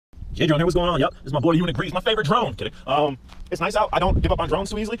Hey drone here, what's going on? Yep, this is my boy YUNEEC Breeze, my favorite drone. Kidding. It's nice out. I don't give up on drones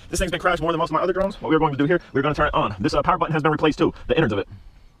too easily. This thing's been crashed more than most of my other drones. What we're going to do here, we're going to turn it on. This power button has been replaced too, the innards of it.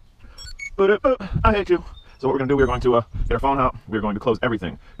 I hate you. So what we're going to do, we're going to get our phone out. We're going to close everything.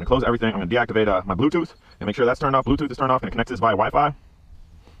 I'm going to close everything. I'm going to deactivate my Bluetooth and make sure that's turned off. Bluetooth is turned off. I'm going to connect this via Wi-Fi.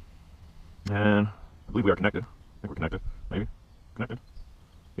 And I believe we are connected. I think we're connected. Maybe. Connected?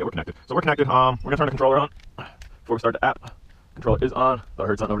 Yeah, we're connected. So we're connected. We're going to turn the controller on before we start the app. Controller is on. Thought I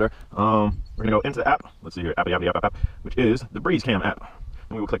heard something over there. We're going to go into the app. Let's see here. App, which is the Breeze Cam app.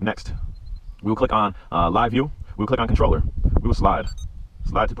 And we will click next. We will click on live view. We will click on controller. We will slide.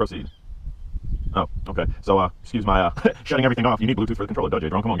 Slide to proceed. Oh, okay. So, excuse my shutting everything off. You need Bluetooth for the controller, don't you,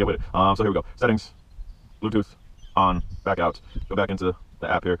 drone? Come on, get with it. So here we go. Settings, Bluetooth, on, back out. Go back into the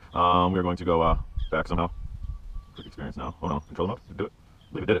app here. We're going to go back somehow. Quick experience now. Hold on. Controller mode. Did it do it?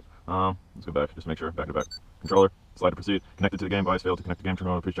 I believe it did it. Let's go back. Just make sure. Back to back. Controller. Slide to proceed. Connected to the game device. Failed to connect the game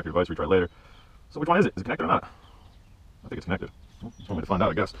terminal. Please check your device. Retry later. So which one is it? Is it connected or not? I think it's connected. Just want me to find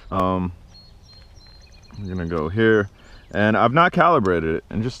out, I guess. I'm gonna go here. And I've not calibrated it,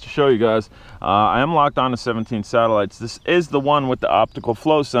 and just to show you guys, I am locked on to 17 satellites. This is the one with the optical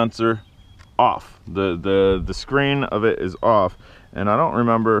flow sensor off. The screen of it is off, and I don't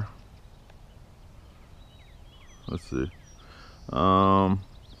remember. Let's see.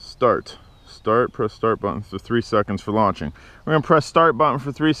 Press start button for 3 seconds for launching. We're gonna press start button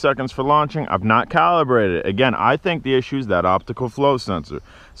for 3 seconds for launching. I've not calibrated it. Again, I think the issue is that optical flow sensor.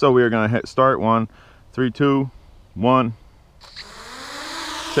 So we are gonna hit start. 1, 3, 2, 1.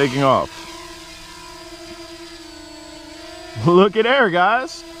 Taking off. Look at there,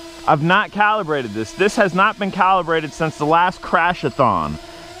 guys. I've not calibrated this. This has not been calibrated since the last crash-a-thon.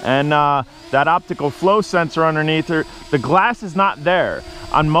 And that optical flow sensor underneath her, the glass is not there.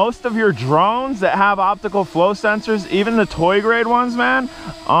 On most of your drones that have optical flow sensors, even the toy grade ones, man,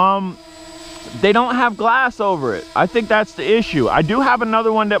 they don't have glass over it. I think that's the issue. I do have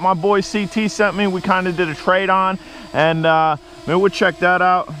another one that my boy CT sent me. We kind of did a trade on, and maybe we'll check that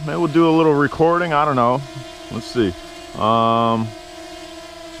out. Maybe we'll do a little recording. I don't know. Let's see. If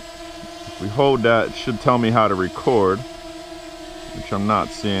we hold that, it should tell me how to record, which I'm not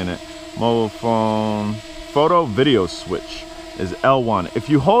seeing it. Mobile phone, photo video switch is L1. If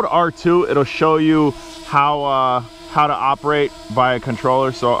you hold R2, it'll show you how to operate by a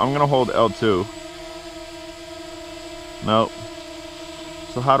controller. So I'm gonna hold L2. Nope.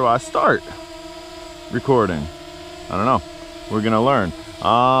 So how do I start recording? I don't know. We're gonna learn.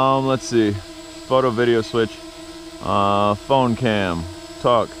 Let's see. Photo video switch. Phone cam.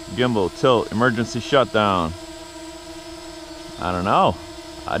 Talk. Gimbal. Tilt. Emergency shutdown. I don't know.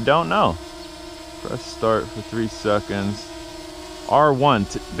 I don't know. Press start for 3 seconds. R1.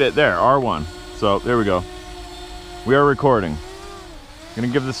 There. R1. So there we go. We are recording. Gonna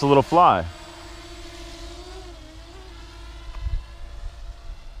give this a little fly.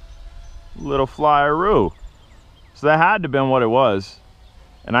 Little flyaroo. So that had to have been what it was.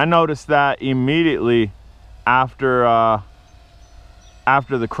 And I noticed that immediately after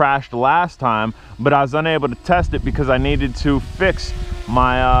the crash the last time, but I was unable to test it because I needed to fix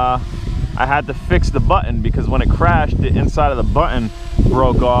my, I had to fix the button because when it crashed, the inside of the button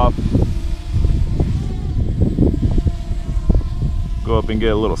broke off. Go up and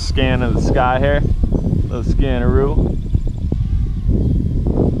get a little scan of the sky here. Little scanneroo.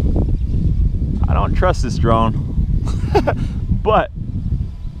 I don't trust this drone, but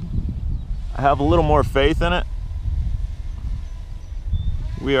I have a little more faith in it.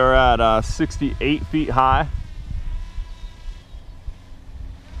 We are at 68 feet high.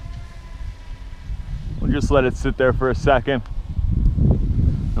 We'll just let it sit there for a second.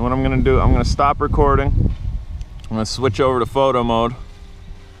 And what I'm gonna do, I'm gonna stop recording. I'm gonna switch over to photo mode,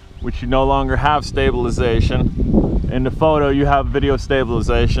 which you no longer have stabilization. In the photo, you have video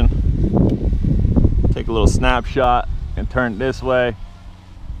stabilization. Take a little snapshot and turn it this way.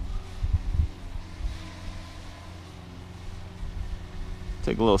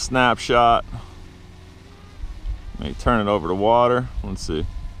 Take a little snapshot. Maybe turn it over to water. Let's see.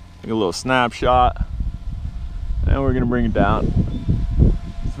 Take a little snapshot. And we're gonna bring it down.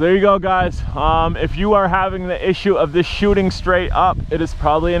 So there you go, guys. If you are having the issue of this shooting straight up, it is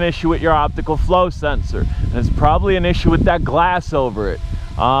probably an issue with your optical flow sensor. And it's probably an issue with that glass over it.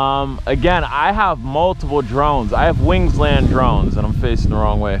 Again, I have multiple drones. I have Wingsland drones, and I'm facing the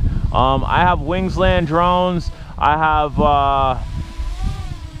wrong way. I have Wingsland drones. I have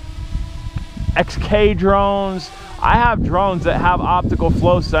XK drones. I have drones that have optical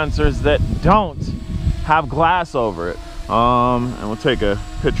flow sensors that don't have glass over it. And we'll take a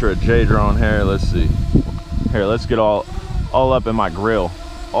picture of J drone here. Let's see. Here, let's get all up in my grill.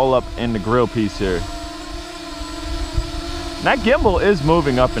 all up in the grill piece here. And that gimbal is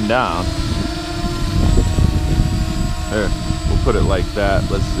moving up and down. There, we'll put it like that.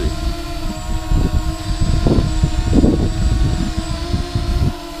 Let's see.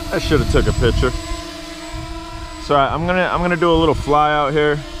 I should have took a picture. So I'm gonna do a little fly out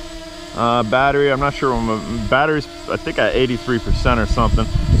here. Battery, I'm not sure when my battery's, I think at 83% or something.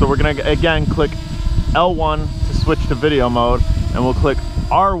 So we're gonna again click L1 to switch to video mode, and we'll click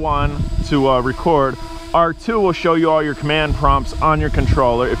R1 to record. R2 will show you all your command prompts on your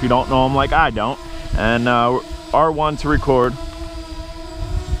controller if you don't know them like I don't. And R1 to record.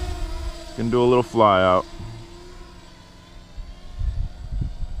 Gonna do a little fly out.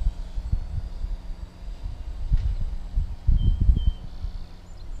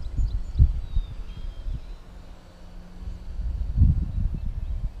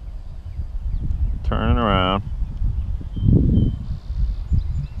 Turning around.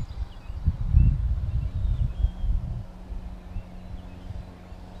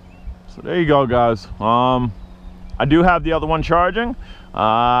 So there you go, guys. I do have the other one charging.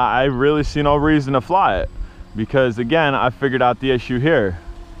 I really see no reason to fly it because, again, I figured out the issue here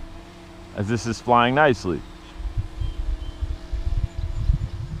as this is flying nicely.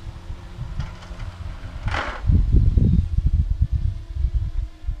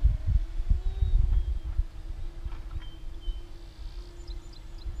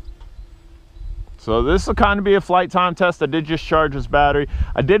 So this will kind of be a flight time test. I did just charge this battery.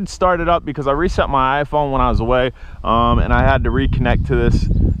 I did start it up because I reset my iPhone when I was away, and I had to reconnect to this.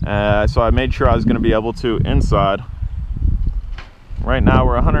 So I made sure I was going to be able to inside. Right now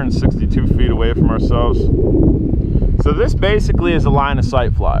we're 162 feet away from ourselves. So this basically is a line of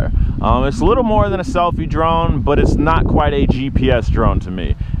sight flyer. It's a little more than a selfie drone, but it's not quite a GPS drone to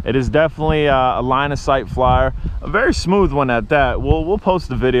me. It is definitely a line of sight flyer, a very smooth one at that. We'll post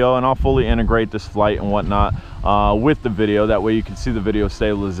the video and I'll fully integrate this flight and whatnot with the video. That way you can see the video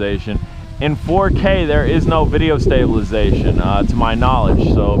stabilization. In 4K, there is no video stabilization to my knowledge,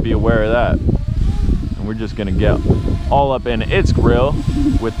 so be aware of that. And we're just gonna get all up in its grill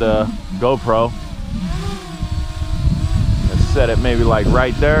with the GoPro. Let's set it maybe like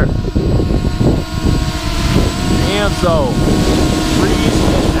right there. And so, freeze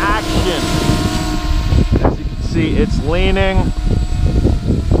in action. As you can see, it's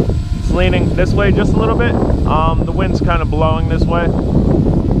leaning this way just a little bit. The wind's kind of blowing this way.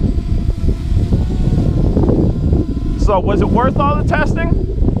 So was it worth all the testing?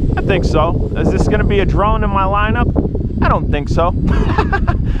 I think so. Is this gonna be a drone in my lineup? I don't think so.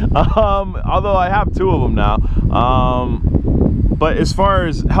 Although I have two of them now. But as far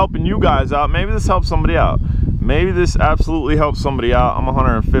as helping you guys out, maybe this helps somebody out. Maybe this absolutely helps somebody out. I'm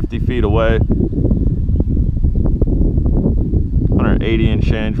 150 feet away. 180 and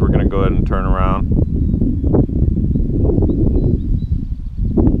change. We're gonna go ahead and turn around.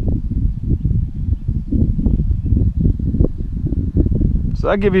 So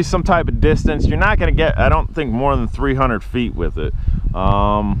that'll give you some type of distance. You're not gonna get, I don't think, more than 300 feet with it.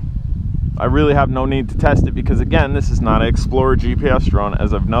 I really have no need to test it because, again, this is not an Explorer GPS drone,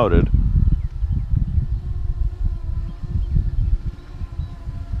 as I've noted.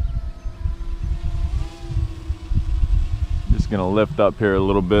 Just gonna lift up here a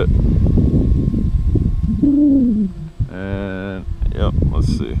little bit. And, yep, let's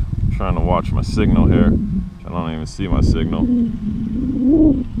see. I'm trying to watch my signal here. I don't even see my signal.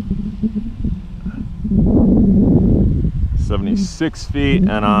 76 feet,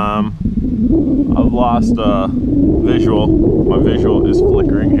 and I've lost visual. My visual is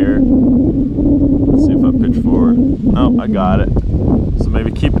flickering here. Let's see if I pitch forward. No, I got it. So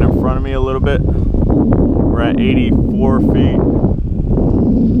maybe keep it in front of me a little bit. We're at 84 feet.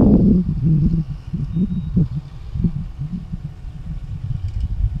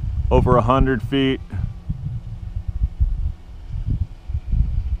 Over 100 feet.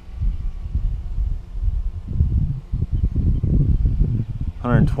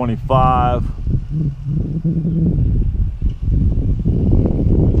 125.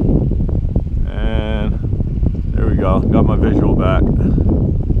 And there we go. Got my visual back. It's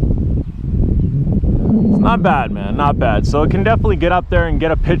not bad, man. Not bad. So it can definitely get up there and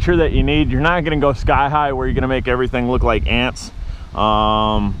get a picture that you need. You're not going to go sky high where you're going to make everything look like ants.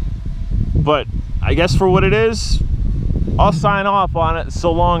 But I guess for what it is, I'll sign off on it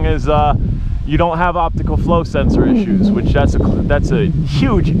so long as you don't have optical flow sensor issues, which that's a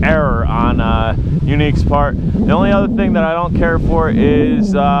huge error on YUNEEC's part. The only other thing that I don't care for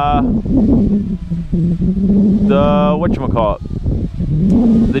is the whatchamacallit,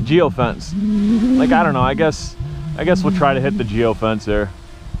 the geofence. Like, I don't know, I guess we'll try to hit the geofence there.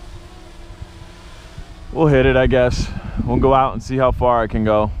 we'll hit it, I guess. We'll go out and see how far I can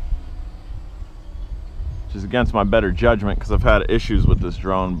go, which is against my better judgment because I've had issues with this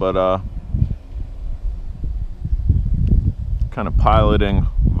drone, but kind of piloting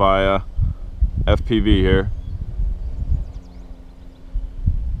via FPV here.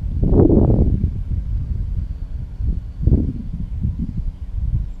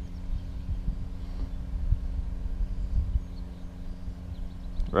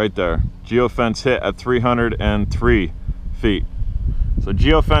 Right there, Geofence Hit at 303 feet. So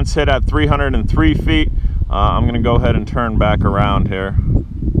Geofence Hit at 303 feet. I'm gonna go ahead and turn back around here.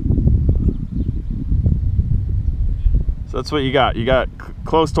 So that's what you got. You got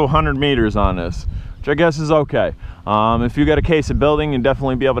close to 100 meters on this, which I guess is okay. If you got a case of building, you'll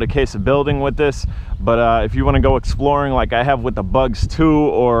definitely be able to case a building with this. But if you want to go exploring like I have with the Bugs 2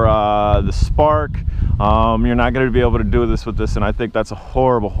 or the Spark, you're not going to be able to do this with this, and I think that's a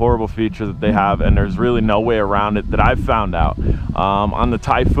horrible feature that they have, and there's really no way around it that I've found out. On the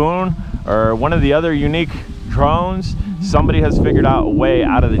Typhoon or one of the other YUNEEC drones, somebody has figured out a way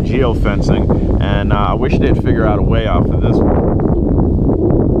out of the geofencing, and I wish they'd figure out a way off of this one.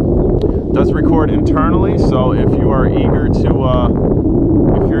 It does record internally, so if you are eager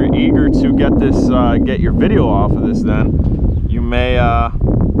to get this, get your video off of this, then you may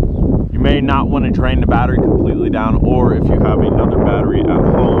not want to drain the battery completely down, or if you have another battery at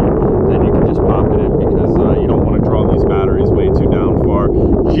home, then you can just pop it in, because you don't want to draw these batteries way too down far,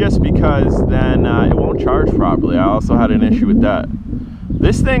 just because then it won't charge properly. I also had an issue with that.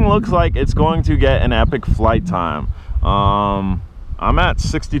 This thing looks like it's going to get an epic flight time. I'm at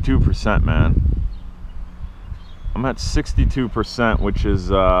 62%, man. I'm at 62%, which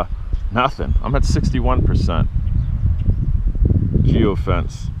is nothing. I'm at 61%.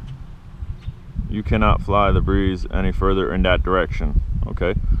 Geofence. You cannot fly the breeze any further in that direction.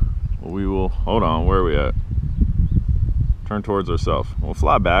 Okay, well, we will, hold on, where are we at? Turn towards ourselves. We'll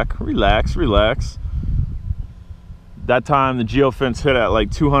fly back. Relax. That time the Geofence hit at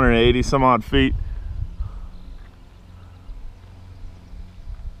like 280 some odd feet.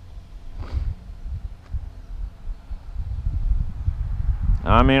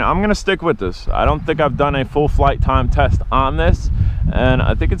 I mean, I'm gonna stick with this. I don't think I've done a full flight time test on this, and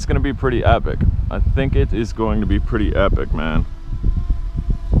I think it's gonna be pretty epic. I think it is going to be pretty epic, man.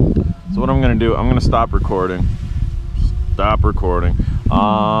 So what I'm gonna do, I'm gonna stop recording.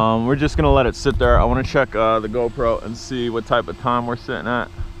 We're just gonna let it sit there. I want to check the GoPro and see what type of time we're sitting at.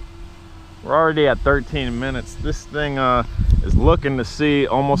 We're already at 13 minutes. This thing is looking to see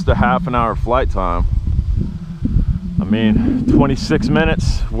almost a half an hour flight time. I mean, 26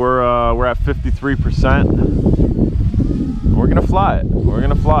 minutes, we're at 53%. We're gonna fly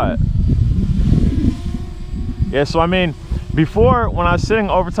it. Yeah, so I mean, before, when I was sitting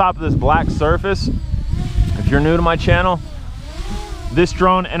over top of this black surface, if you're new to my channel, this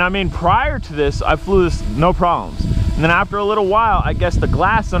drone, and I mean, prior to this, I flew this no problems. And then after a little while, I guess the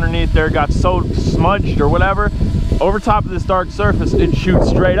glass underneath there got so smudged or whatever, over top of this dark surface, it shoots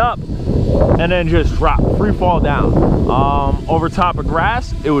straight up and then just drop, free fall down. Over top of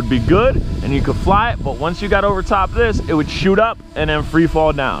grass, it would be good and you could fly it, but once you got over top of this, it would shoot up and then free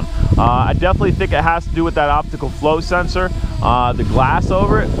fall down. I definitely think it has to do with that optical flow sensor, the glass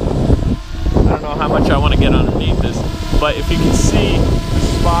over it. I don't know how much I want to get underneath this, but if you can see the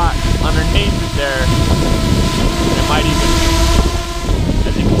spot underneath it there, it might even,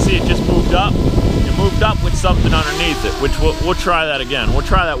 as you can see, it just moved up. It moved up with something underneath it, which we'll try that again. We'll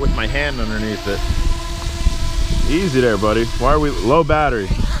try that with my hand underneath it. Easy there, buddy. Why are we low battery?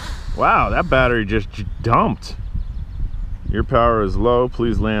 Wow, that battery just dumped. Your power is low,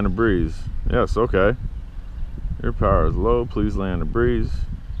 please land a breeze. Yes, okay. Your power is low, please land a breeze.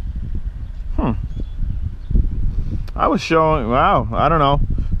 I was showing, wow, I don't know.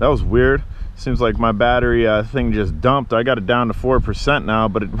 That was weird. Seems like my battery thing just dumped. I got it down to 4% now,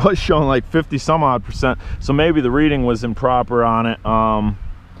 but it was showing like 50 some odd percent. So maybe the reading was improper on it.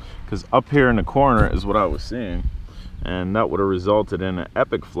 Because up here in the corner is what I was seeing. And that would have resulted in an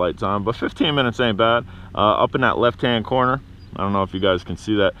epic flight time. But 15 minutes ain't bad. Up in that left-hand corner, I don't know if you guys can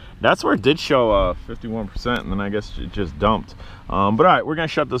see that. That's where it did show 51%, and then I guess it just dumped. But all right, we're gonna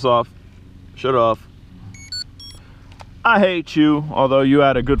shut this off. Shut it off. I hate you, although you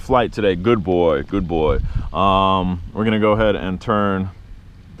had a good flight today. Good boy, good boy. We're gonna go ahead and turn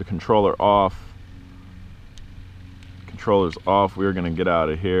the controller off. Controller's off. We're gonna get out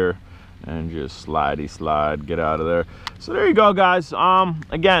of here and just slidey slide, get out of there. So there you go, guys.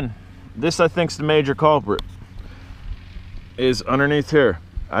 Again, this I think is the major culprit, is underneath here.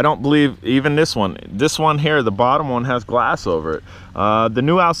 I don't believe even this one here, the bottom one, has glass over it. The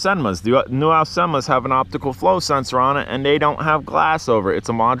new Alcenmas have an optical flow sensor on it, and they don't have glass over it. It's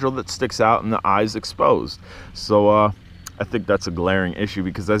a module that sticks out and the eye's exposed. So I think that's a glaring issue,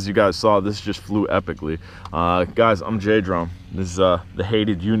 because as you guys saw, this just flew epically. Guys, I'm J-Drum. This is the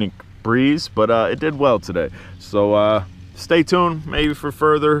hated YUNEEC Breeze, but it did well today. So stay tuned maybe for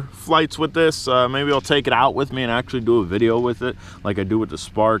further flights with this. Maybe I'll take it out with me and actually do a video with it like I do with the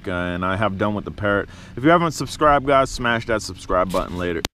Spark and I have done with the Parrot. If you haven't subscribed, guys, smash that subscribe button later.